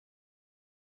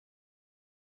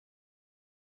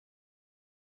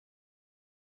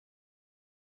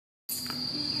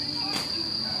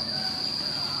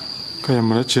cái em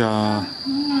mới chia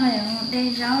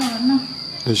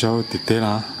để rau thịt tê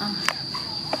là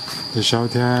để rau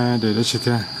thế để nó chỉ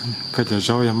thế cái giờ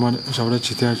rau em mới rau đó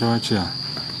chỉ thế cho chị à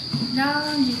rau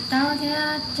thì tao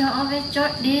thế cho với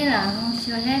chốt đi là không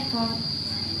cho hết còn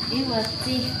đi vật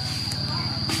gì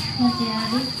nó chỉ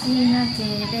đi chi nó chỉ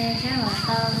để cái là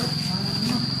tao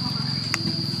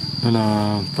nên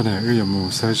là phần này cái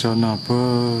mù sai cho nó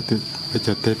bơ bây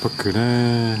giờ tê bơ cứ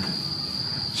đấy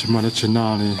chỉ mà nó chỉ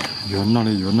nó đi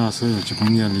yến nó sẽ chỉ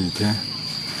muốn nghe gì thế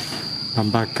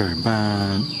làm ba cởi ba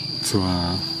chùa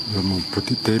rồi một bữa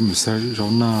tê một sai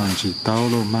rau nó chỉ tao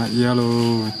luôn mà ia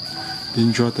luôn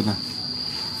in cho thế nào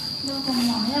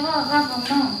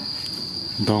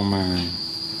đồng mà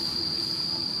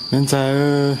nên trái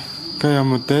cái em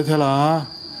một tê thế là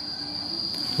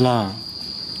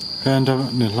cái anh cho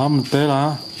để làm một tê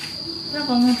là nó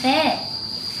còn một tê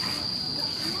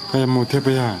cái em một tê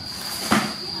bây giờ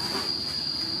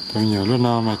tôi nhớ lúc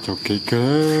nào mà chọc cái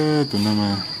cơ tụi nó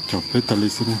mà chọc cái tali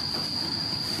xin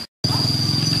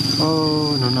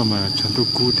nó nào mà chẳng tôi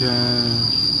cú theo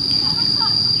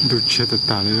tôi chết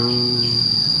tạt đấy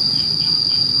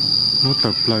nó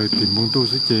tập lại tìm mong tôi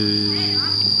sẽ chỉ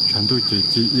chẳng tôi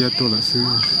chỉ ia tôi là sư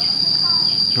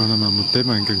rồi là mà một tết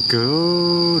mà gần cớ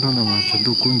nó là mà chẳng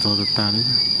tôi cũng rõ được ta đấy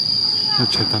nó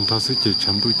chạy thành thao sẽ chỉ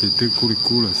chẳng tôi chỉ tư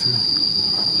cú là sư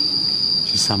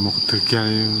chỉ làm một thứ kia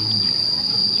đấy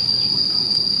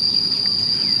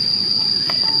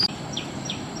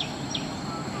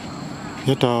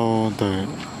nhất đâu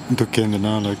tôi kêu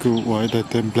nó là cứ quay đây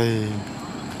template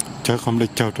chắc không để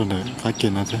trao cho này phải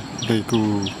kêu nó thế đây cứ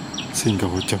xin cầu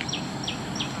hỗ trợ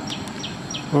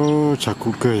chả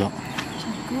cú cười ạ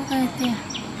cú cười tiền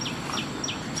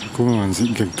cú mà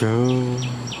dính gần cơ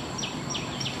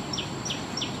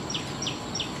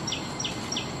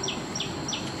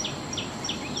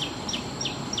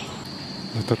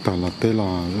tất cả là tê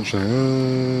là sẽ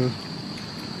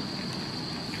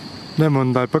nên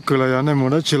mình đại bất cứ là nên mình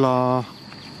đó chỉ là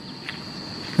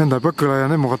nên đại bất cứ là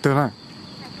nên một cái tên này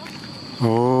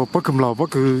bất cứ nào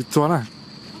bất cứ chỗ này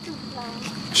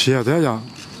chỉ là thế vậy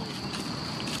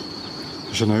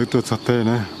cho nên tôi sẽ thế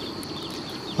này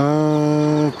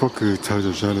bất cứ chơi trò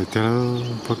chơi này thế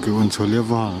bất cứ ôn số liệp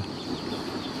vào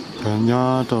thế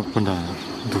nhá cho bên này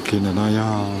tôi kia này nó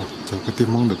cho cái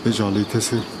tim mong được cái trò lý thế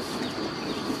sự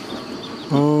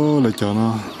lại cho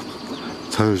nó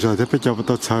chơi rồi thế bây giờ bắt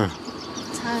đầu chơi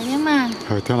nhưng mà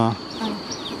chơi thế nào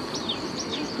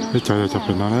bây giờ chụp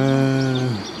hình nó đấy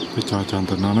bây giờ chọn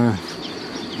tận nó đấy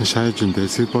sai chuyện để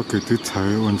xử bất cứ thứ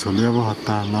chơi ôn số liệp vào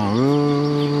ta nó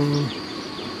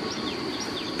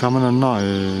cảm ơn nói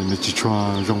mình chỉ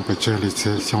cho dùng phải chơi lịch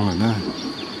sử xong rồi nè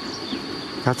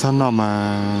các cháu nào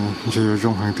mà chỉ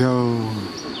dùng hàng theo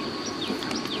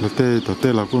là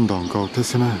tê là quân đoàn cầu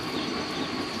thế này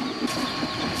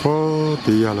có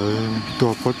tí là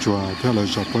tua có chùa theo là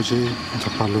chọc có gì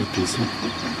chọc ba lô tí xí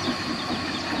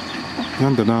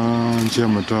nhưng từ nó chỉ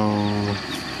mà cho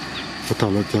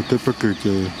là cho tê bất cứ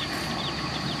cái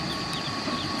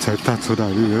chạy tạt số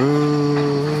đại đi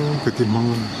cái tim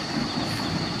mong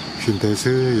chuyện thế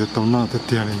sư giờ tao nói thật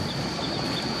tiền này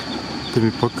thì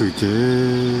mình bắt cứ chế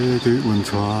từ uốn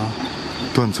xóa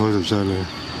tuần xóa rồi rồi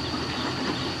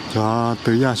cho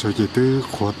tới nhà số chỉ từ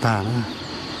khó tả nữa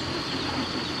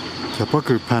cho bắt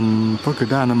cứ pan bắt cứ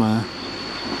đa nữa mà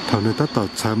thầu người ta tọt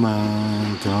sai mà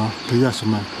cho tới nhà số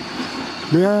mà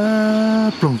bé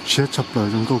plong chết chập lại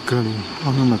trong câu cơ này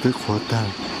ông nó là cái khó tả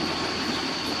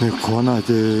này khó nào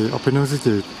chỉ ở bên nó sẽ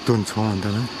chỉ tuần xóa anh ta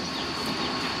đấy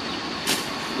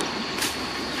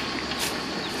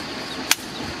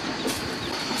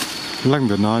lăng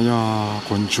được nó do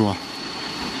con chùa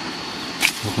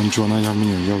nó do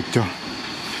mình nhiều cho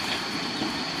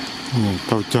nhiều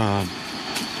tàu cho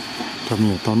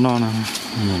nhiều tàu non này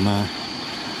nhiều mà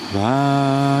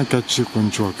và cái chiếc con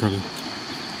chùa cái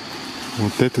một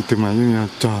tết từ từ mà như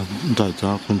cho đại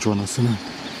cho con chùa nó xin này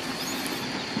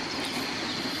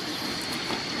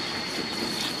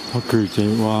có cứ chỉ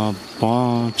qua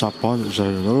bỏ chặt bỏ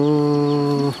rồi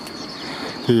đó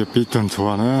thì bị tuần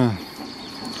chùa nữa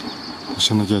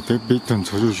cho nên giờ tới biết tuần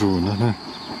số rủ nữa nè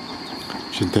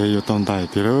chuyện thế giờ tồn tại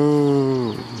thì đó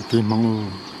thì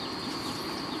mong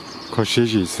có些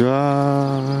gì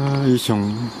xưa ý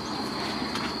chung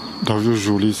đầu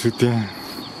rủ lý sự tiền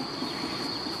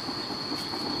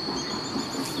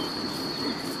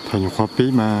thành khoa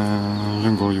bí mà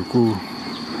những người yêu cũ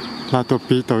là tôi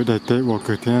bí tới đại tế và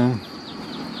cái thế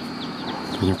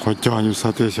thành khoa cho nhiều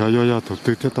sao thế sao giờ tổ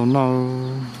tư thế tao nào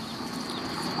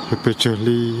bây giờ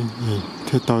đi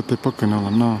thế tao tới bất cứ nào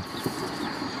lắm nó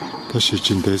ta sử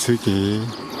dụng để sử dụng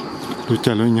đối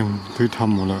trả lời nhung thứ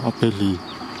thầm một là áp bê lì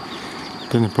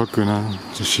tên này bác cứ na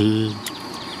chỉ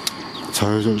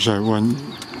chờ rồi giải quan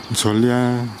số lia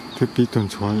thiết bị tuần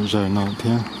số giải nào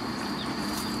thế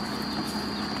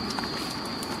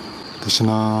thì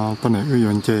nó bên này ưu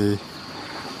tiên chơi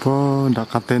có đã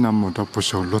cắt tên nằm một đầu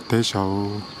số lót tế số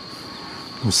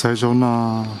một sai số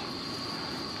na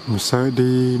một sai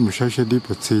đi một sai sẽ đi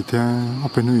bớt gì thế ở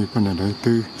bên này bên này đấy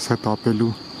từ sai to bên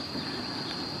luôn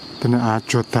tên này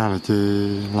chuột ta là chơi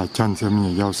là chọn xem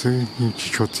mình giàu sư như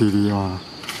chuột gì đi à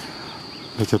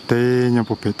là chơi tê nhau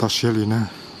bộ bể to xe đi nè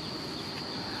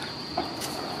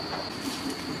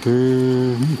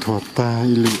từ thuật ta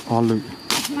ý lự o lự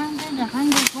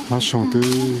nó xong từ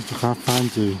khá phan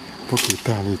gì bố cụ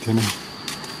ta đi thế này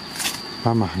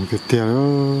ba mà hành cái tia đó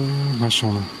nó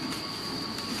xong rồi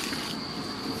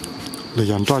là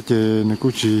dàn cho chơi nó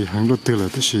cũng chỉ hành lót từ là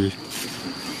thế gì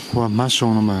qua má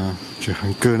xong mà chỉ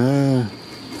hành cơ nữa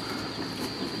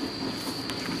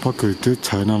bố cụ từ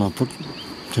chạy nó là bố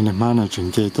cho nên má nó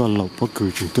chỉnh chơi tôi lộc bố cụ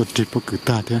chỉ tôi chỉ bố cụ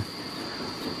ta thế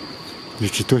อ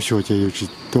ยู่ที่ตัวชัวร์จะอยู่ที่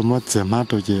ตัวมัดเสียมา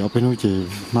ตัวจะเอาไปนู้นจะ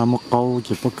มาหมกเกาจ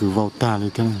ะพอคือว่าวตาเลย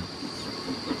ท่าน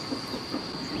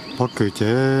พอคือจ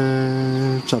ะ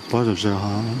จับพอจะเจอฮ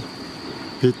ะ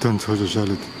พี่ต้นโซจะเจอเ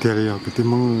ลยเดี๋ยวเราไปที่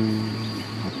มือ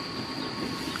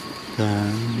แต่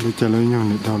เราจะเลยยัง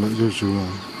นิดเดียวเลยจู่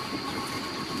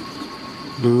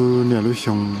ๆดูเนี่ยเราช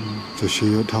งจะเชื่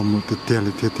อทำมือเตี้ยเล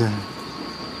ยเตี้ย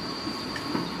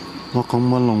ว่าคง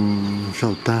มาลงเสา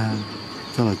ตา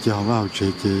cho là chào vào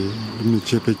chế mình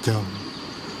chếไปchào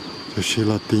จะเชื่อเ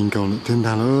ราตีนเก่าเลยเท่นท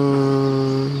างเล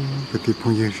ยไปที่พ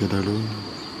งยังเสียดายเลย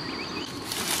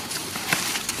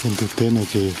เท่นตัวเต้นอะ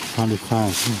เจ้ฟาลิฟ้า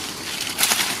สิ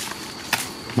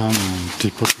มาจี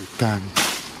บปกติตา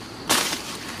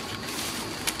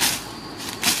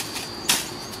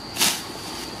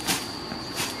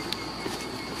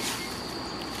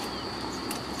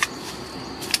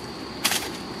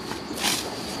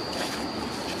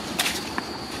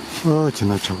chỉ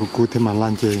là cháu cô thế mà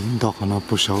lan chơi đọc nó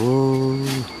bổ số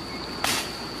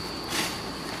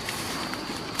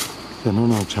cho nó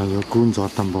nào cháu cô gió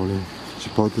tầm bảo đi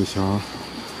chỉ bảo thì sao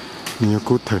nhiều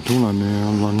cô thở đúng là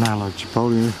nhiều là là chỉ bảo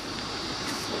đi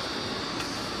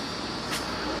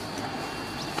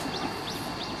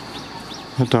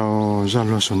nó tàu ra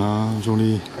luôn số nó dùng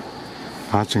đi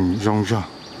phá chừng rong ra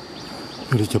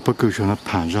đi cho bất cứ số nó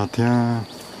thả ra thế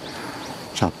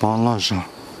chả bao lo ra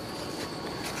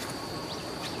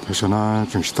so na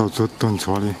chừng tàu tốt tuần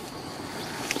số đi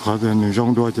có thể người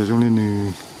rong đua chỉ trong này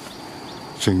người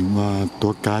chừng mà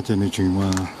tổ cá chỉ người chừng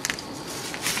mà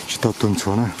chỉ tàu tuần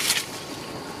số này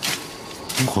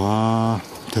khóa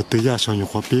từ từ giờ sau nhiều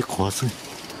khóa biết khóa xí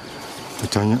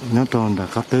cho nhớ tròn đã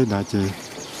cắt tế đã chỉ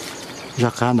ra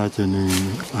cá đã chỉ người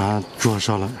chua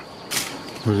sao lại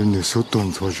rồi người số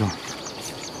tuần số rồi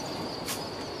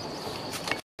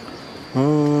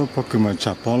bao giờ mà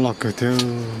chả bỏ lọt cái theo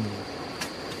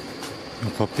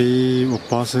có bị một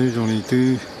bao sấy rồi này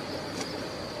từ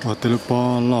ở từ lúc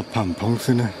bao lọt phẳng phẳng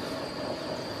xí này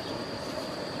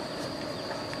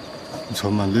số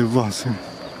mà lấy vào xí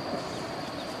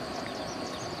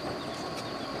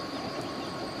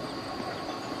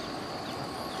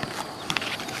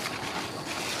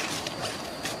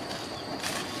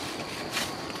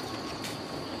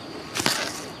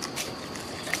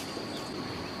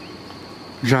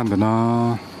rán để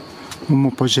nó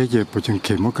một bao giờ về bộ chừng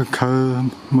kể một cái khơi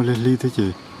một lần đi thế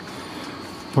gì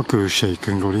bao cứ sấy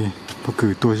cần rồi đi bao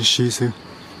cứ tôi sẽ xí xí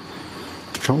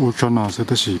cho u cho nào sẽ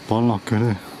tới xí bỏ lọt cái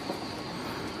này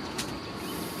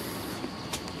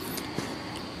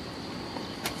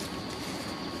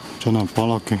cho nào bỏ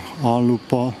lọt cái alu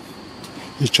bỏ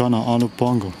ít cho nào alu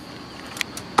bỏ rồi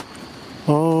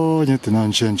như thế nào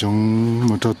trên trong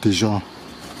một trò tí cho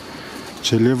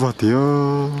chỉ lấy vào tí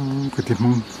cái tí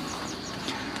mông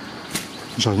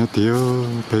rồi nhớ tí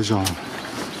bây giờ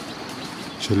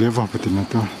chỉ lấy vào cái tí nữa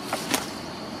thôi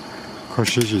có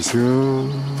gì xưa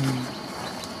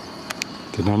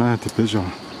thì nó này thì bây giờ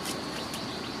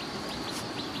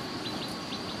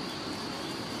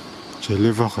chỉ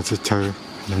lấy vào cái chờ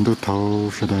lần đầu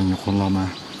thâu sẽ đây nhiều con làm mà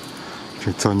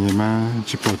chỉ cho nhiều mà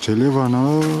chỉ bỏ chỉ lấy vào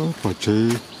nó bỏ chỉ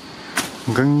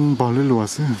găng bỏ lấy lúa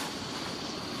xưa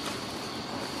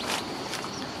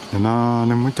nó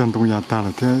nên muốn chọn tông nhà ta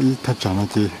là thế ít thắt chặt là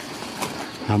gì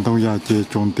hàng tông nhà chỉ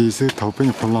trồng tí xứ thấu bên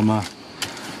nhập làm mà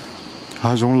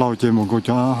hai giống lâu chỉ một cái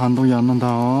cho hàng tông nhà nó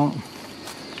tháo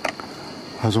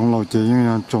hai giống lâu chỉ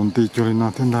nhưng trồng tí cho nên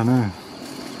nó thiên đàng này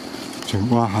chừng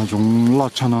qua hai giống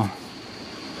lót cho nó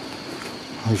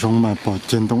hai giống mà bỏ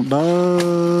trên tông đỡ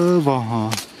vào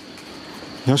hả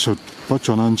nhớ sụt bắt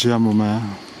cho nó chia một mà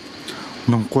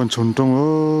nông quân trồng trong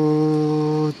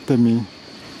ở tên mình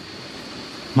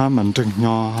má mình trừng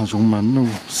nhỏ dùng mình nu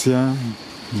xe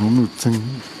dùng nu trừng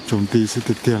dùng tì sẽ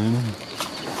tiệt tiệt đấy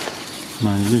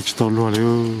mà gì tao lùa đấy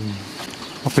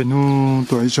ở bên nu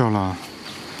tuổi cho là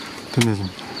thế này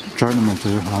trái này mình sẽ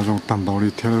hạ dùng tàn đầu đi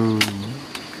theo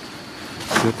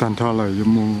sẽ tàn thọ lại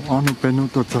dùng mù ở bên nu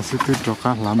tôi sẽ tự cho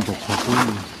các làm bộ khó khăn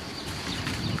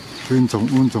cứ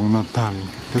dùng nó ta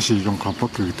cái gì dùng khó bất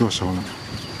cứตัวsố là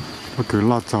bất cứ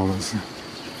lót dầu là gì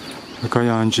cái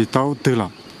nhà chỉ tao từ là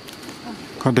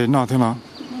có đến nọ thế nào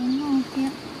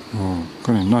ồ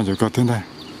cái này nọ chỉ có thế này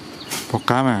bọc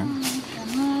cá mà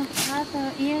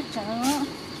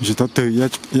chỉ tao từ ya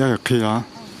ya khi đó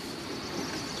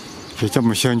chỉ cho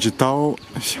một xe chỉ tao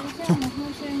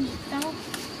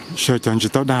xe chẳng chỉ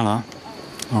tao đa là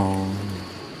ồ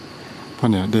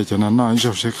phần này để cho nó nói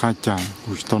rồi sẽ khai trả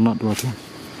của tao nọ được thế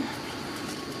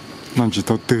nó chỉ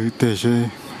tao từ để sẽ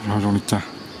rồi trả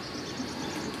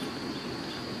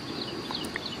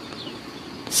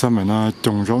sao mà nó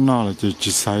trồng rau nó là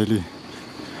chỉ sai đi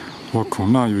hoặc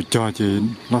cũng nóอยู่cho chỉ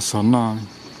nó sống nó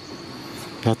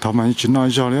là thằng mà chỉ nói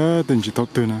rồi đấy tình chỉ tao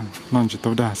từ nè nó chỉ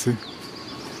tao đa xứ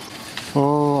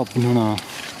ô bên nào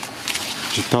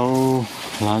chỉ tao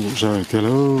là rồi thì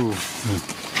luôn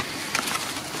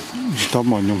chỉ tao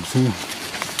mỏi nhung xứ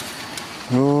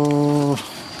ô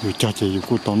อยู่cho chỉอยู่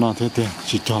กูtao nó thế thế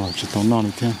chỉ cho là chỉ tao nó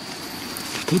này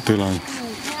thế từ lại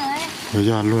bây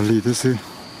giờ luôn đi thế xứ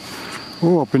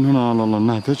ô bên nào là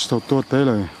này thế tao tua té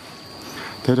rồi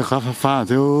thế là khá phá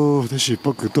thế ô thế chỉ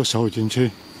bất cứ tua sầu trên chơi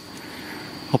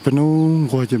ở bên nó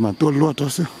ngồi chỉ mà tua luộc đó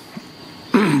chứ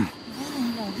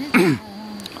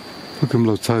bất cứ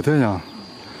lẩu trời thế nhở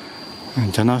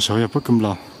cho nó sầu ya bất cứ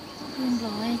lẩu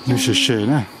nhưng sề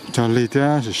nè cho ly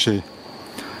thế sề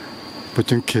bây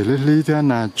giờ kể ly thế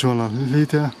nè cho là ly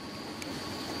thế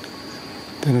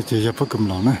thế là chỉ ya bất cứ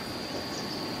lẩu nè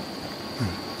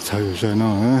sầu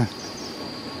nó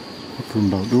bất cứ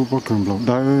lẩu đu bất cứ lẩu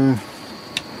đá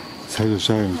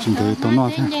sầu chính thế tao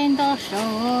nói thế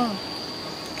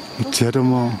chết rồi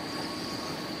mà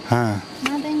ha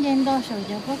nó đến trên đó sầu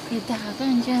cho bất kỳ ta có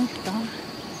anh chơi đó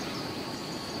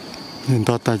nên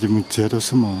tao tại chỉ một chết rồi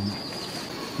mà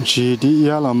chỉ đi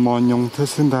ya là mòn nhung thế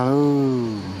xin ta đâu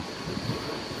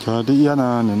cho đi ya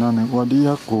là nên nó qua đi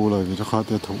ya cũ rồi vì nó khó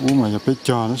để thủ mà giờ biết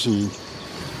cho nó gì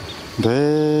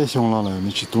để xong là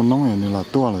mình chỉ tuôn nóng này là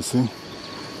tua là xin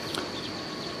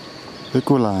cái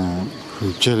cô là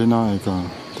chơi lên nó cái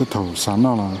cái thầu sáng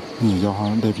nó là nhiều do họ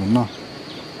đẹp lắm nó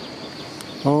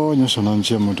ô những số lần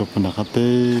chơi một đợt mình đã cắt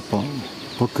tê bỏ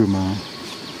cứ mà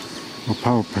một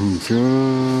phao bình chứ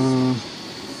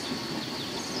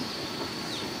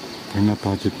bình là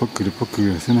tao chỉ bỏ cứ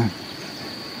là thế này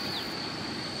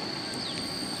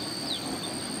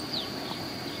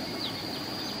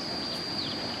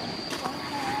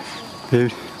thế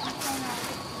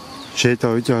chế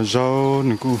tới cho rau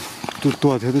này cô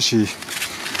tua thế đó gì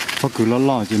bỏ cứ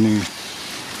lo cho nên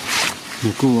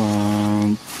cô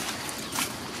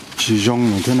chỉ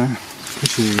dùng như thế này cái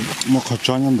gì mà khó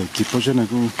cho nhau để kịp bao giờ này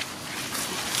cũng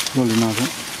vô lên nào thế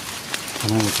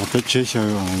cái này là có cái chế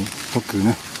sợi bất cứ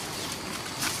này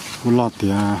cũng lọt thì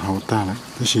hậu ta đấy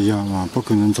cái gì mà bất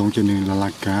cứ nhân giống cho nên là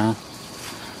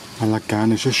lá cá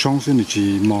này sẽ sống sẽ chỉ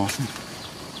mò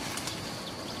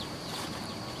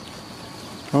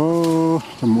ô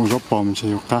trong một góc bò mình sẽ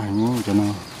có cá hình cho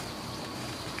nó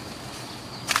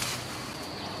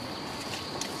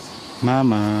mà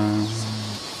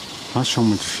nó xong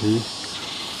một phí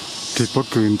thì bất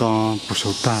cứ người ta một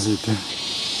số ta đi thế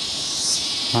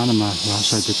mà lá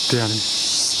sai được tia đi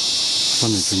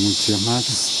con này chỉ muốn chiếm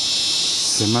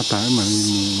mát tại mà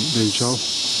đi cho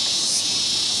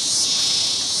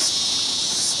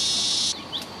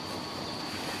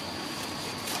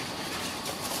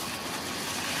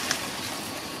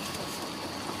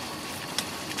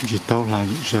chỉ tao là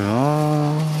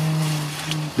rửa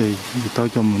để tao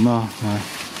cho mình nó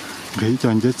nghĩ cho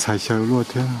anh chết xài sờ luôn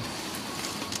thế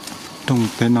trong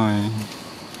thế này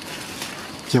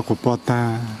cho của bò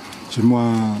ta chỉ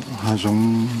mua hà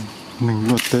giống mình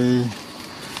luôn tê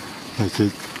để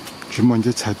chỉ muốn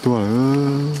chết xài tua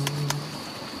nữa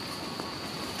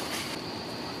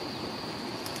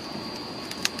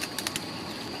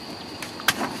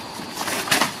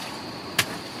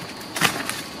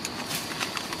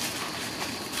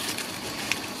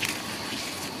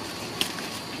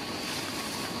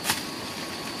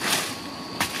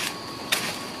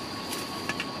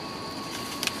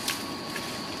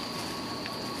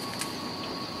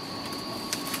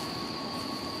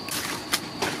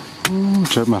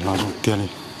chơi mà là dùng tiền này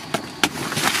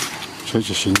chơi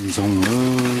chỉ xin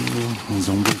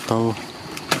dùng bút tàu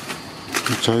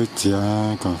chơi chỉ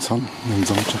còn sống mình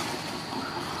dùng cho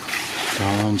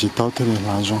cho chỉ tao thế này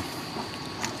là rồi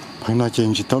phải nói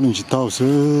chuyện chỉ tao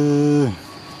xứ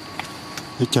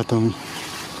để cho tôi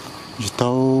chỉ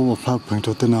tao một pha phần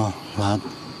cho tôi nào là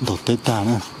đổ tết ta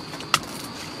nữa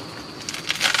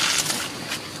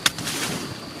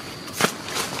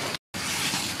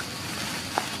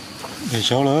để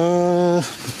cháu nữa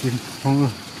tìm không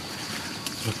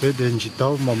rồi biết đến chỉ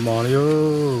tao mò đi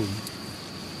ơi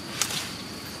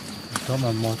tao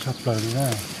mò chắp lời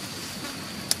nữa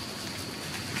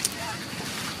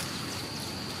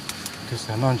cái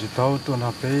sáng non chỉ tao tôi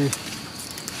nào bé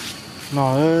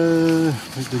nó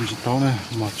cái đừng chỉ tao này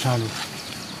mò cha đi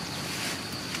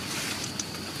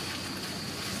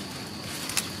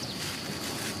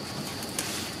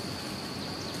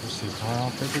tôi sẽ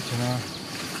tháo bé cái chuyện nào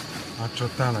cho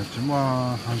ta là chỉ mà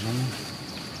hàng giống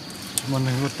chỉ mà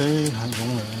nên có té hàng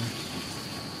giống này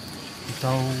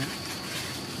tao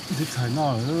đi thấy nó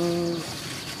ở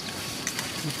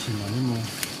cái chỉ mà như mà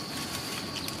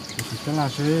thì cái là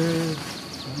sẽ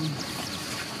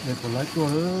để còn lấy chua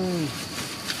nữa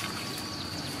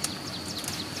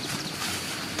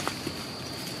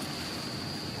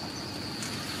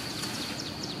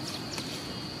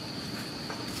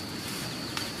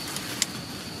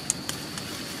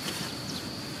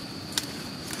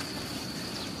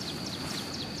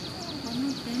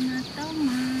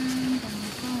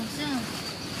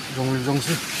rong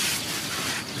xí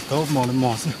tao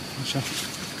mò xí sao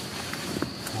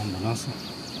mò nó xí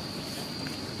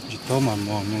chỉ tao mà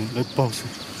mò nhưng lấy bao xí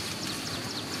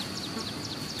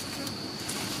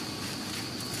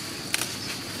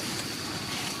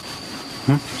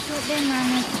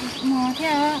mò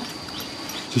theo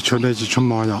chỉ cho đây chỉ cho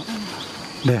mò nhở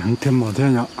để hắn thêm mò theo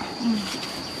nhở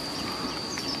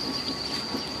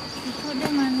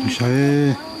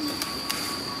sẽ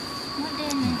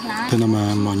thế nào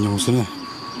mà mò nhiều xí này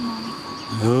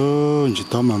chỉ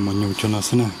tao mà mò nhiều cho nó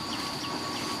xí này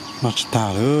nó chỉ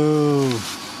ta nữa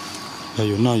là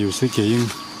yếu nó yếu xí kia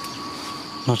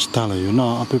nó chỉ ta là yếu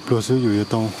nó áp bê xí yếu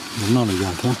tao yếu nó là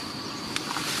giả thế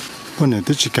bữa nay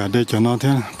tôi chỉ cả đây cho nó thế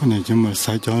bữa nay chỉ mà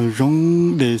xài cho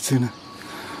rong đề xí này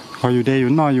còn yếu đây yếu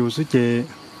nó yếu xí kia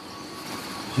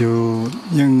yếu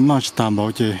nhưng nó chỉ ta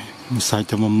bảo kia xài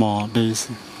cho mà mò đây xí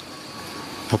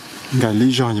cái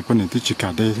lý do như bữa nay tôi chỉ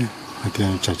cả đây thì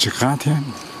chả chỉ khác thế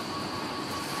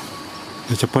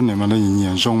để cho bữa nay mà là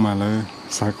nhiều rong mà là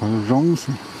xài có rong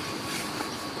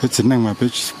cái chức năng mà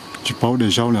chỉ bảo để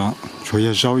rau nữa chủ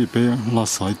yếu rau thì bé là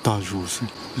xài ta rù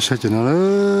sẽ cho nó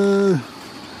là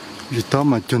vì tao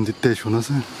mà chuẩn thì tệ cho nó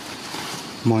sẽ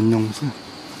mò nhông sẽ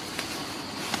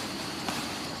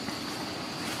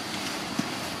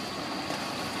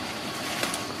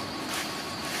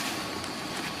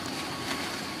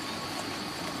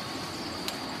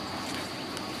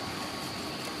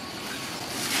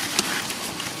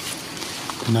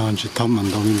nào chỉ tao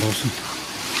mình đâu đi đâu sẽ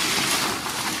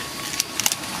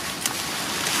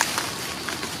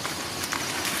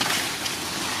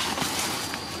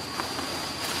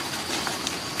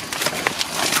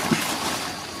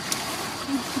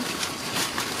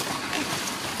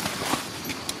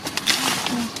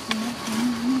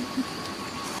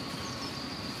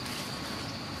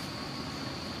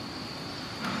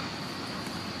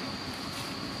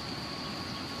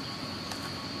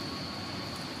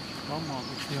có mò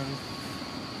cái kia đi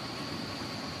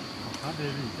khá đề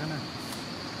vị thế này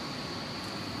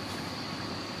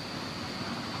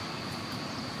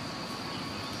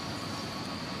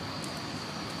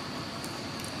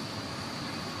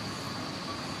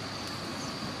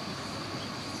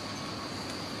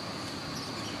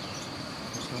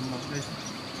một đây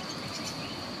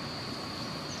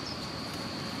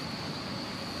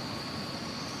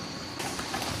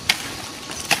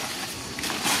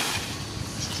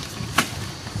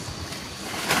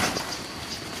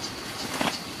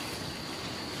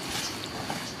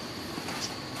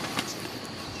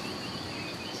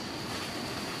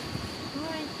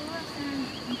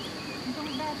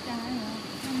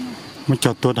mới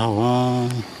cho tôi đầu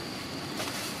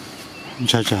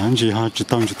chả gì ha chỉ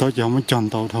tao chỉ không mới chọn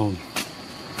tao thôi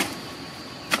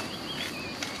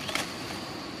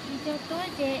cho tôi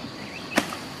chị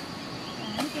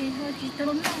thôi chị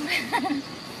tốn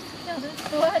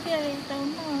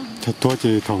cho tôi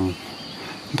chị thằng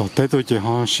đầu tới tôi chỉ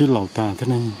họ xí lẩu ta thế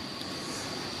này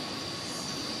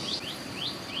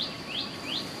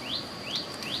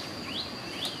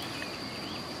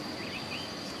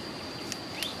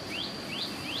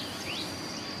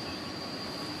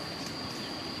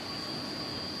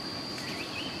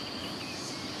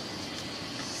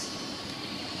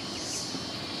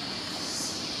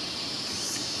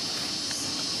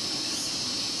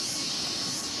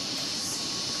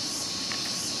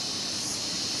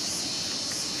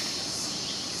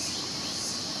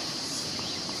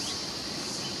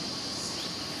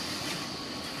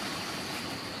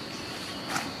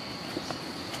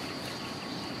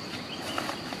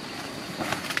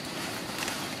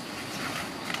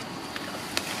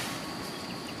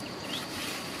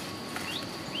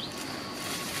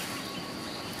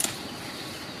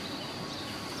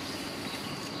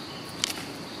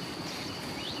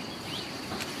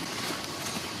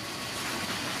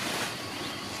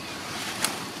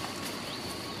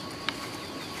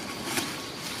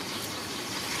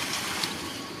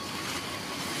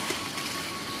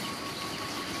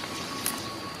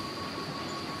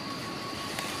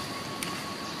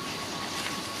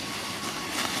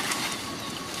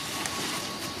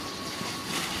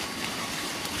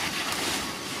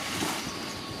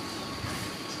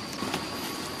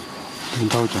mình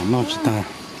đâu chẳng nó chỉ ta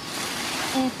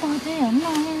bỏ thế ở nó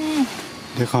nè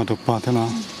để khó được bỏ thế nào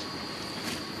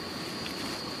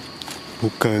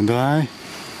bục cờ đấy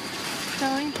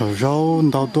thở rau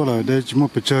đâu tôi là đây chỉ một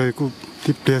bữa chơi cũng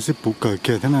tiếp theo sẽ bục cờ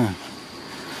kia thế nào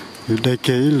ở đây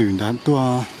cái lưỡi đá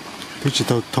tôi thứ chỉ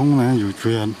tao thông nàyอยู่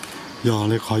chuyện giờ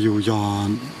lại khóอยู่giờ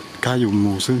cáอยู่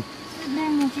mù sư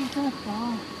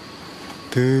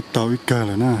thứ tao ít cờ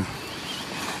rồi nè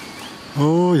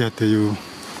ô giờ thìอยู่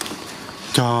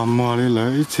cho mùa này là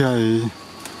ít chơi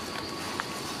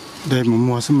đây một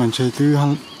mùa sẽ mình chơi thứ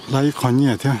lấy khó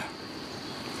nhẹ thế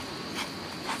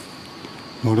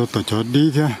mùa đó tổ cho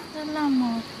đi thế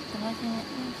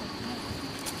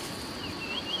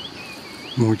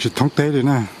mùa chỉ tháng tết đấy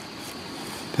nè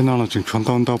thế nào là chừng truyền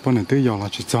tông tao bên này tới giờ là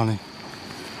chỉ cho này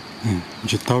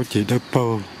chỉ tao chỉ để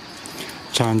bao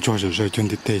tràn cho rồi chuyện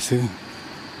thì tệ xưa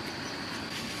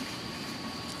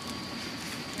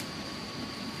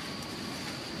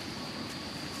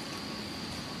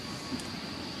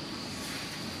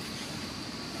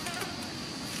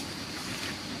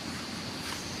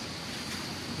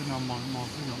nào mòn mòn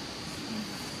cái gì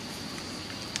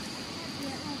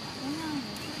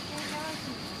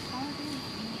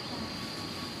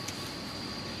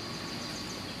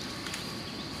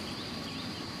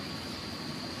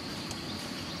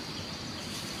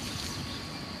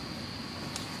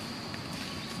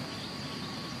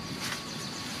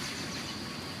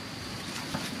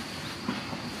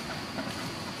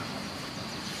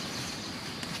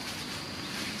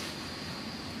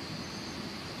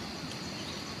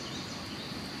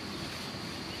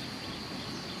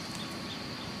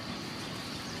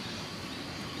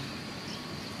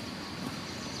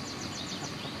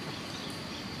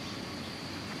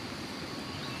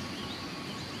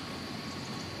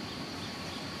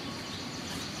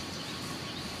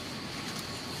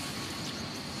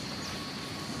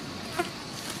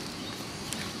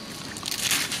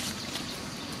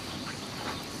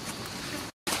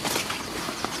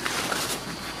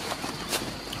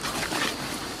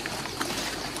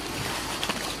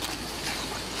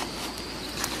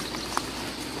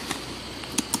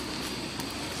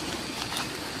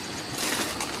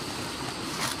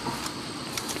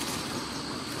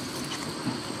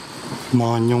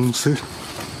mò nhung sư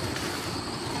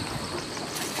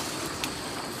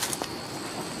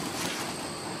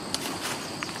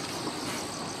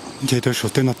chơi tôi số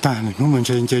tên là ta này nó mình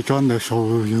chơi cho được số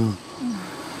rồi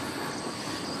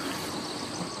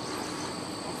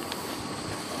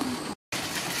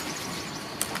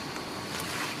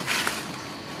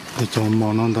để cho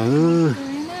mò nó đó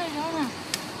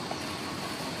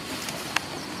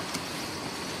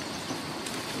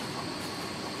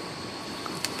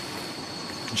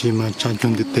chỉ mà chọn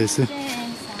chọn được tết xưa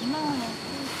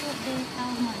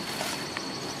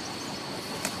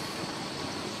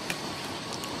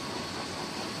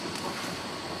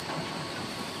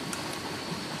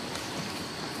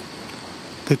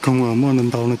thế không ở món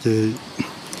lần đầu nó chỉ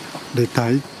để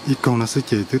tay ít con nó sẽ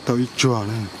chỉ tới tàu ít chùa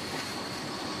này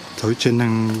tới trên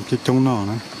hàng cái trống nỏ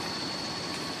này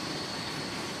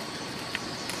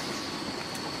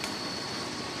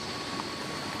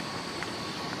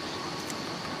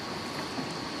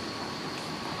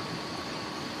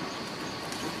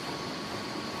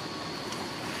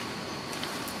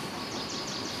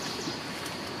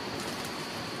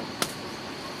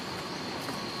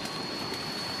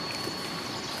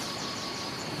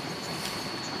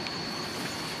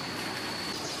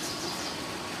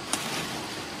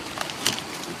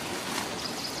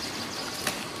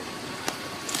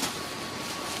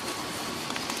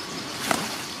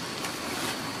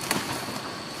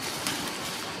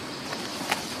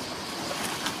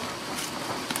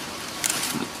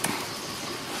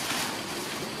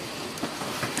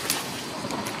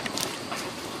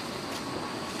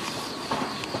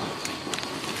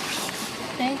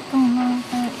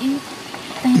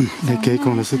để cái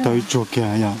con nó sẽ tới chỗ kia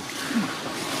à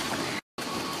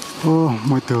ô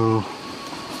mỗi từ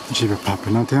chỉ phải phạt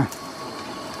với nó thế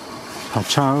phạt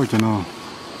sao cho nó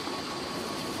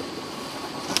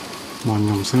mòn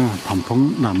nhung xưa phẩm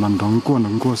phóng đảm bằng đóng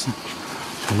cua xưa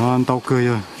cho nó ăn tàu cười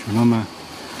rồi cho nó mà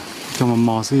cho mà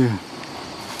mò xưa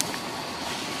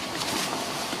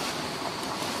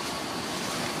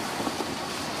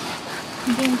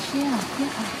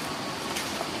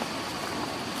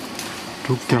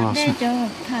rút kia là để cho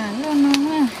thả luôn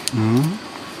nó à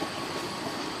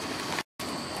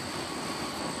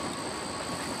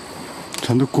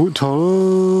ฉันดูกูเขา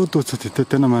ตัวสถิติเ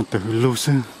ต้นมาแต่รู้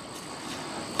สึก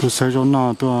ตัวใส่รองน้า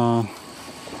ตัว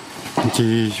จี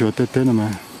ชัวเต้นมา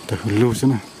แต่รู้สึก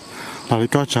นะหลาย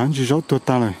ก็ฉันจีรถตัวต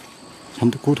าเลยฉัน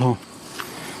ดูกูเขา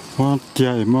hoa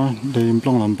tia mà để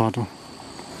plong làm bát thôi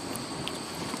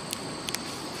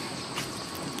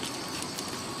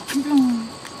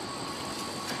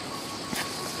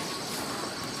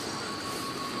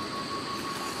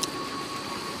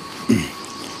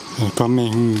có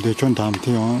mình để chọn làm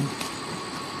thì ó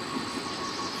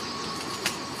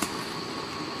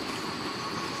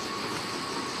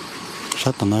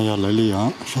sát tận này lấy li á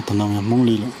sát tận này mong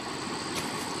li lại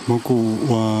mong cụ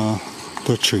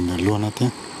tôi chuyển được luôn á thế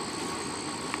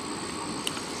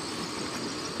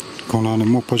còn là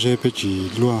một project phải chỉ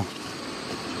luôn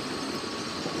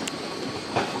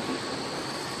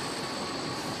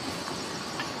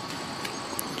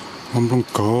không không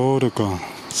có được cả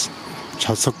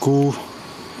chả sắc cú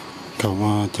cả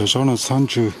mà chờ sau là san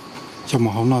trừ cho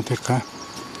mà không nào thế cả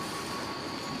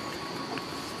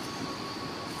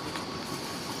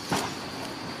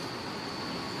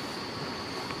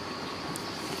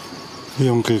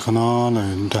用cái nó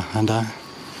là đã đã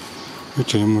cái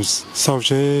chuyện một sau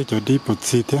sẽ cho đi một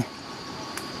gì thế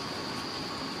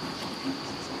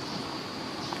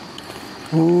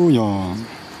ôi giờ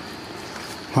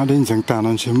mà đến chẳng ta nó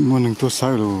sẽ muốn những tôi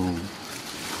sai rồi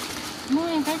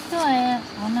mua cái tuổi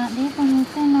họ nọ đi con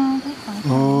cái nó cái còn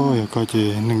ôi coi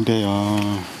chị nâng đây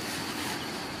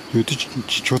dù thì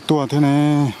chỉ cho tôi thế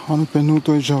này họ nó bên nuôi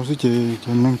tôi giàu chứ chị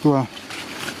cho nâng tôi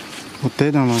một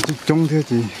tết nào là cái trống thế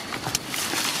chị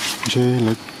chị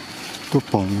lại tôi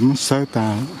bỏ những sai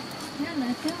ta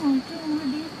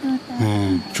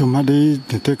chú mà đi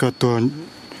thì tới cả tuần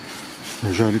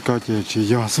rồi đi coi chị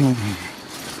do xem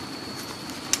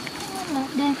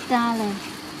đẹp taเลย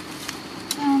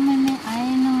ไม่ไอ้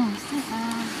เนาะสิ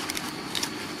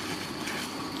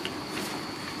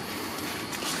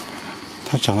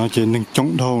ถ้าฉันเอาchị nâng chống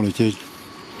đầu là chị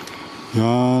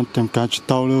do tìm cá chị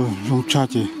tàu luôn không cha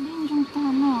chị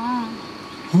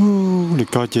để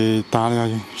coi chị ta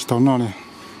đây chị tàu nó này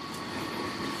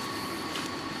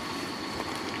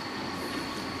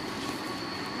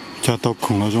cha tàu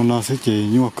khủng là trong nó sẽ chị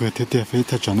nhưng mà cười thế tiệt phải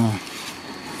thật chẳng à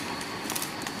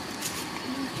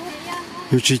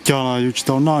dù chỉ cho là dù chỉ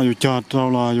tàu nó dù cho tàu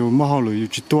là dù mất hậu dù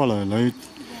chỉ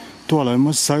tua lại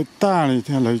mất sai ta này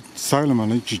thế lại sai là mà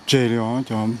lấy chỉ chê đi đó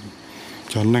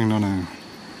cho nâng nó nè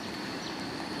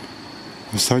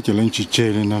sai chỉ lên chỉ chê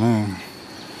lên đó nè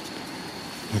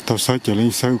tao sai chỉ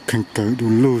lên sai khẩn cử đủ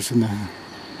lưu xin nè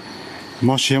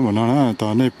mua xe của nó là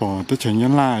tao này bỏ tới chuyện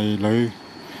nhắn lại lấy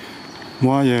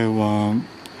mua về và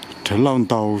trở lâu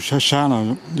tàu xa là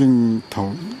nhưng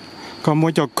thầu có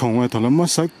mỗi cho khổng rồi thầu nó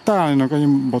mất sai ta nó có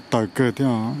những một tờ cơ thế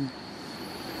hả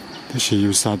thế chỉ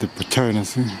yêu sao thì bật chơi nó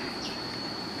xí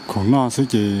khổng nó sẽ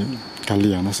chỉ cả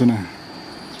liền nó xí nè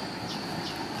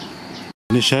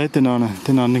đi xe thế nào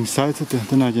nâng sai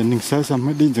thế nào chỉ nâng sai sao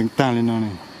mới đi dừng ta lên nó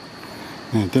này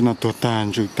này thế nào tua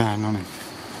tàn chịu tàn nó này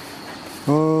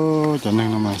ô cho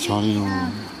nên nó mà cho đi luôn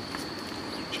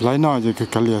lấy nó thì cái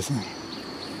cả liền xí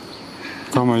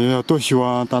còn mà giờ tôi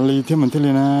xua ta li thế mình thế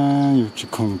này nè yêu chỉ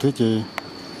khổng thế chứ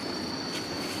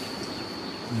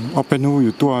ở bênนู้อ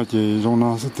ยู่ตัวจีตรง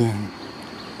นั้นสิเอง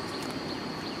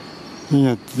นี่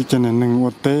ที่จะนั่งว่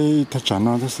าเต้ถ้าฉันน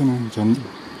อนที่สินะฉัน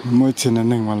ไม่เช่น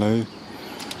นั่งมาเลย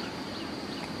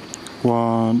ว่า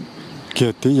เกีย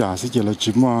รติยาสิเจริญ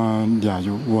จิมว่าอยากอ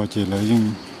ยู่ว่าเจริญยัง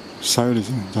ใส่เลย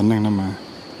สิฉันนั่งนั่นมา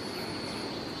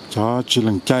จะจีห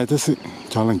ลังใจที่สิ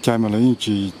จะหลังใจมาเลยยัง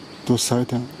จีตัวใส่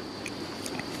ทั้ง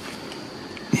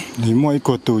นี่มั่วอีก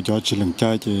ตัวจะจีหลังใจ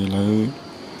จีเลย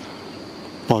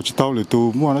bỏ chỉ tao để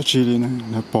tu mua nó chi đi nè,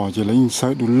 bỏ chỉ lấy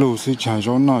sai đủ lâu xí chạy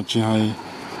gió nó chỉ hay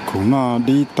cũng nó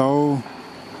đi tao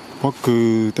bất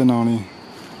cứ thế nào đi.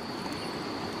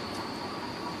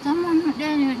 sao mà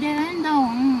để đến đầu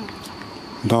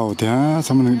đầu thế á,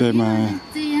 sao mà để mà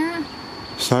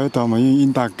sai tao mà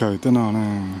in tạc cởi thế nào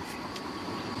nè,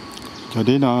 cho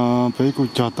đến là phải cứ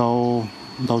cho tao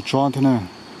đầu cho thế này,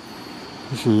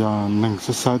 thì nâng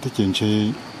sai thế chuyện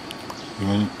gì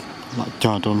rồi lại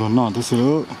chờ đồ luôn nọ thế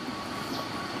xíu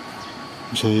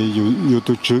thì dù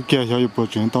từ trước kia cho bộ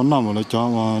chuyện tao nằm mà lại cho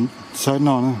mà sai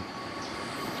nọ nữa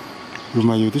dù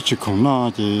mà dù cái chuyện khổng nọ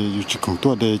thì dù chuyện khổng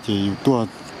tua đây thì dù tua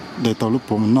để tao lúc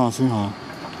bộ mình nọ xíu hả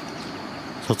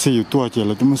thật sự dù tua chỉ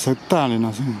là chúng mình sai ta lên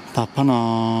nọ xíu ta phải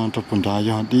nọ tập bổn đại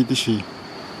giờ đi tí gì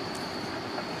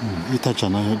ít ta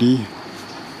chẳng là đi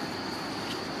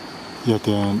giờ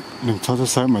thì đừng cho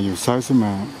sai mà dù sai xíu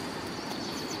mà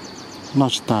nó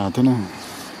chỉ ta thế này,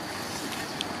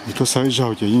 tôi sai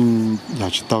rồi chỉ in nhà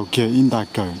chỉ tàu kia in đại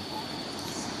cởi,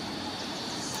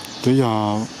 tới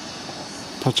giờ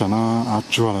他讲了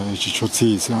做了就说自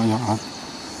己是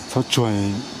他做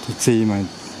他自己嘛，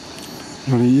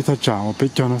我哋他讲我被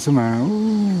叫了是嘛，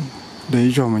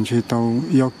你做mình去到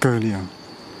要割了，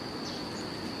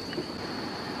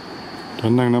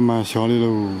 cái năng nó mà xóa đi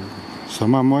đâu sao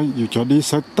mà mới dù cho đi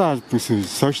search ta sự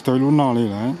search tới lúc nào đi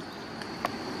đấy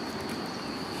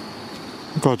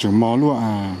có chừng mò luôn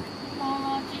à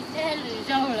chỉ để lười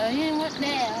rau lấy nhưng mất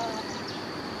đẻ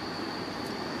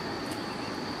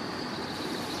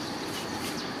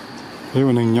cái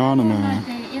con năng nhỏ này mà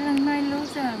cái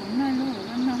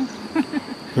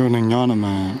con năng nhỏ này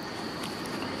mà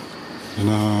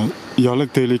là giờ lấy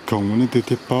tiền đi còng lấy tiền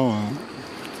tiếp bao à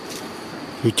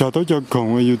dù cho tới cho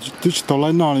còng dù tôi tao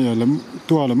lấy nó này là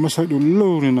tôi là mất sấy đủ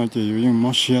lâu nên là chỉ dù những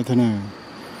món xe thế này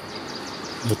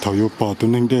rồi thầu dù bỏ tôi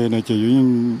nên đây là chỉ dù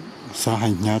những xa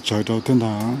hành nhà trời đâu thế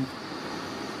nào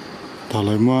thầu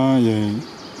lấy mua về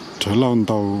trở lâu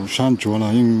tàu san chúa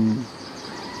là những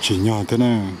chỉ nhỏ thế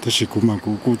này thế chỉ cũng mà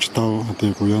cũng chỉ tàu thì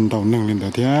cũng ăn tàu nâng lên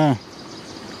đấy thế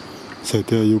sẽ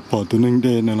thì dù bỏ tôi nên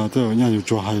đây này là tôi ở nhà dù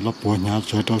cho hay lắp bỏ nhà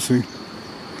trời đâu xí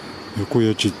dù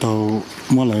cũng chỉ tàu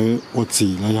mua lại ô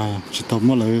chỉ là gì chỉ tàu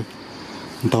mua lại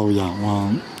tàu giả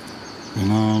mà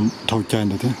nó thâu chạy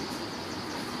được thế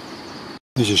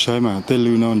chỉ sai mà tên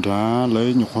lưu nó đã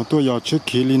lấy nhục hóa tôi giờ trước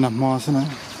khi đi nằm mò thế này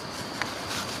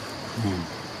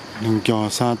đừng cho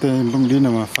xa tên bông đi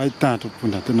nào mà phải ta thuộc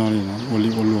phần đặt tên nó đi nó ô li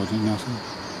ô lùa thì nhau sao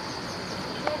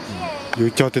dù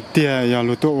cho tới tia giờ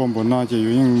lúa tôi ôm bọn nó chỉ dù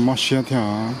những mò xe theo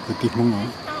cái tìm mông nó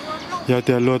giờ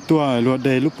tia lúa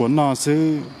đây lúc bọn nó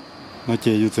xứ nó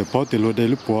chỉ dù sẽ bỏ tiền lúa đây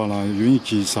lúc bỏ là dù như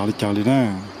chỉ xả đi chả đi nè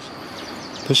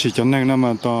thế chỉ cho nên là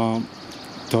mà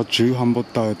to chữ không bao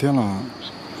tờ thế là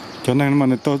cho nên mà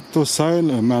tôi sai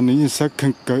là mà nếu như sai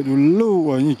không cởi đủ lâu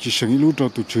và như chỉ sống lúc cho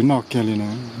tụi chữ nọ kia lên nè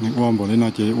nhưng ôm bỏ lên nó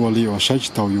chỉ ôm li ở sai chỉ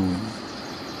tàu dù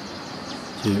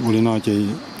chỉ ôm lên nó chỉ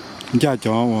gia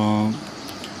cho và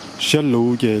xét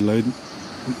lũ chỉ lấy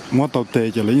món tàu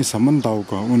tệ chỉ lấy những sản phẩm tàu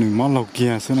của ôm những món lẩu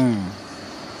kia thế này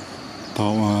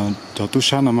tàu cho tôi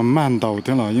sáng là mà man tàu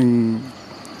thế là nhưng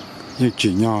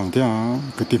chỉ nhỏ thế à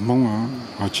cái tim mông à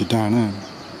họ chỉ đa nè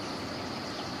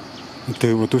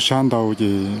từ vào tôi sáng đầu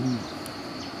thì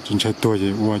chính xác tôi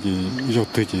thì qua thì rồi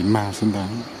tôi chỉ mà xin đó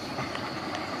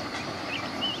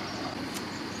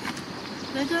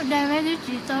tôi đây với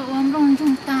chỉ tôi uống rong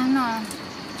trong ta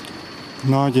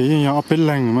nó chỉ như ở bên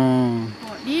lành mà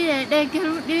đi đây cái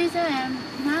lúc đi thế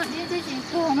nó đi tôi chỉ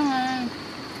cô nó mà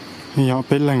như ở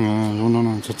bên lành à luôn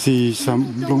nó chỉ gì sao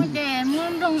luôn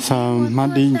sao mà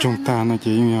đi trong ta nó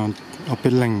chỉ như ở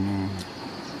bên lành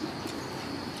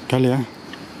cái gì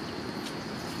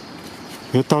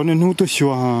cái tàu nên hút tôi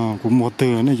xua ha cũng một từ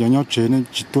này giống nhau chế này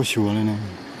chỉ tôi xua này này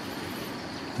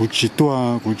cũng chỉ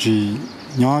tôi cũng chỉ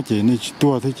nhỏ chế này chỉ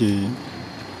tôi thế chỉ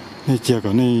này chế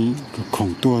cái này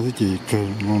khổng tôi thế chỉ cái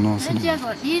ngon nó thế chế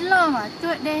cái đi lo mà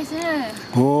tôi đây chứ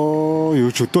ô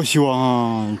有chỉ tôi xua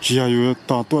ha chỉ有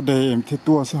tàu tôi đây em thấy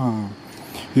tôi sao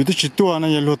有的只tôi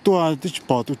này有tôi thì chỉ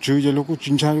bỏ tôi chữ giờ lúc cũng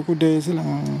chính xác lúc cũng đây thế là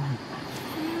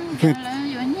thế thì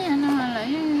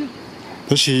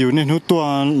อยู่ในนู้ตัว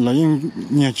แล้วยัง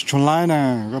เนี่ยชนไล่นะ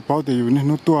ก็เป้าแต่อยู่ใน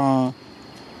นู้ตัว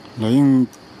แล้วยัง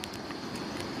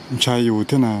ใช้อยู่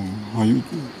ที่น่ะ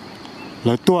แ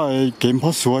ล้วตัวเกมพอ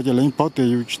สวยจะเลยเป้าแต่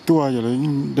อยู่ตัวจะเลย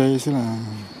ได้สิล่ะ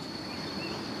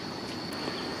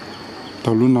ตั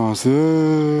วรุ่นน้องซื้อ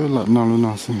ละน้องรุ่นน้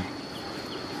องซื้อ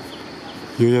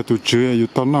อยู่อย่าตัวเจืออยู่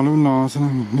ตอนน้องรุ่นน้องสินะ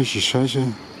นี่สิใช่ใช่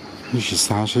นี่สิส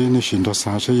าใช่นี่สิตัวส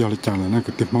าใช่ยาเลยจังเลยนะ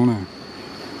ก็ติดมองนะ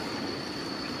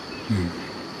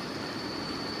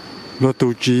เราตั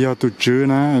วจีเอาตัวจื้อ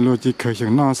นะเราจีเคยอย่า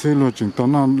งน่าซื้อเราจึงตอน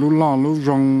นั้นรู้ล่อรู้ร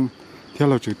องที่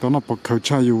เราจึงตอนนั้นปกเขาใ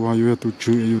ช้อยู่อยู่ตัว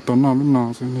จื้ออยู่ตอนนั้นรู้น่า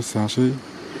ซื้อนี่สาซื้อ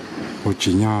โอ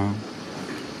จีเนี่ย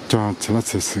จะเส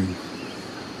ร็จซื้อ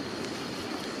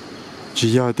จี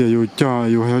เอาแต่อยู่จ้า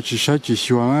อยู่ให้จีใช้จี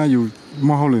ชัวนะอยู่ม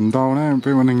อหลินดาวนะเป็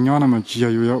นวันหนึ่งย้อนนะมันจี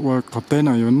อยู่ว่าเขาเต้น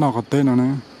อยู่นอกเขาเต้นนะ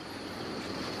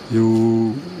อยู่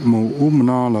หมู่อุ้ม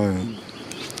น่าเลย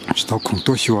ตัวของ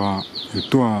ตัวชัวอยู่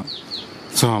ตัว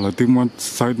sao là từ món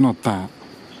sai nó tạ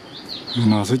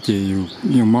nó sẽ chỉ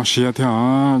nhiều món xe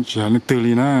theo chỉ là từ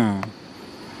li nè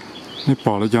này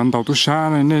bỏ là dọn tàu tu sa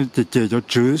này này chỉ cho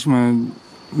chữ mà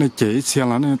này chỉ xe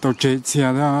là này tàu chỉ xe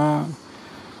đó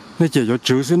này chỉ cho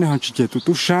chữ xí này họ chỉ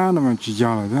tu sa mà chỉ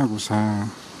giờ là thế của sa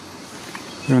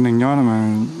rồi này nhớ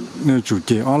mà này chủ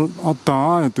chỉ ở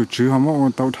đó tu chữ họ mất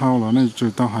tàu thâu là này chủ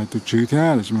tàu hay tu chữ thế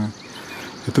là mà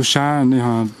tu sa này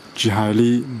họ chỉ hay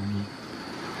li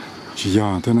chỉ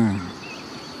giờ thế này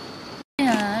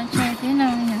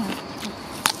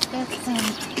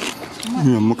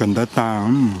nhiều một cần đá ta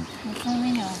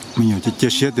mình nhiều chỉ chia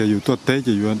sẻ đểอยู่ตัวเต้จ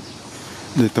ะอยู่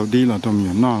để tàu đi là tàu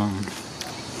nhiều nó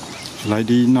lại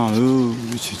đi nó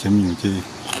chỉ cho nhiều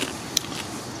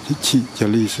chỉ cho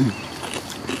đi xí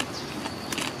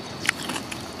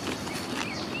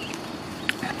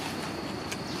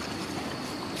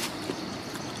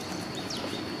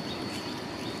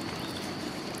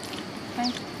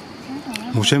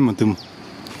một xem mà tìm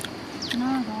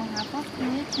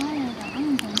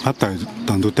hát tại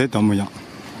tận tu tết tao mới nhận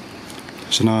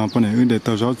cho nên bên này để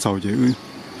tao rót dầu chứ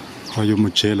họ dùng một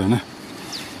chế rồi nè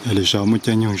để sau mới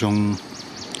chơi nhung trong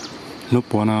lúc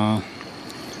bỏ na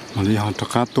mà đi học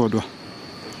tấtตัวด้วย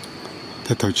แ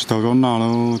ต่ถอยตอนร้อนหนาวแล้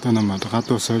วตอนนั้นมาตะ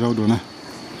ตัวเสือเราดูนะ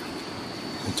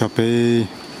จะไป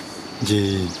ยี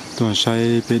ตัวใช้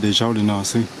ไปเดี๋ยวเช้าดีน่า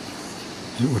ซื้อ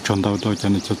อุจจาระตัวจะ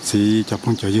ในจุดสีจะ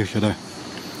พุ่งจะยืดก็ได้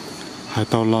ให้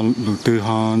ตอนเราหลุดตื่น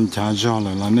หันจ่าจ่อเล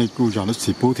ยแล้วในกูจ่าแล้ว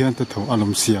สีปูเทียนแต่ถอดอาร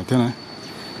มณ์เสียเท่านั้น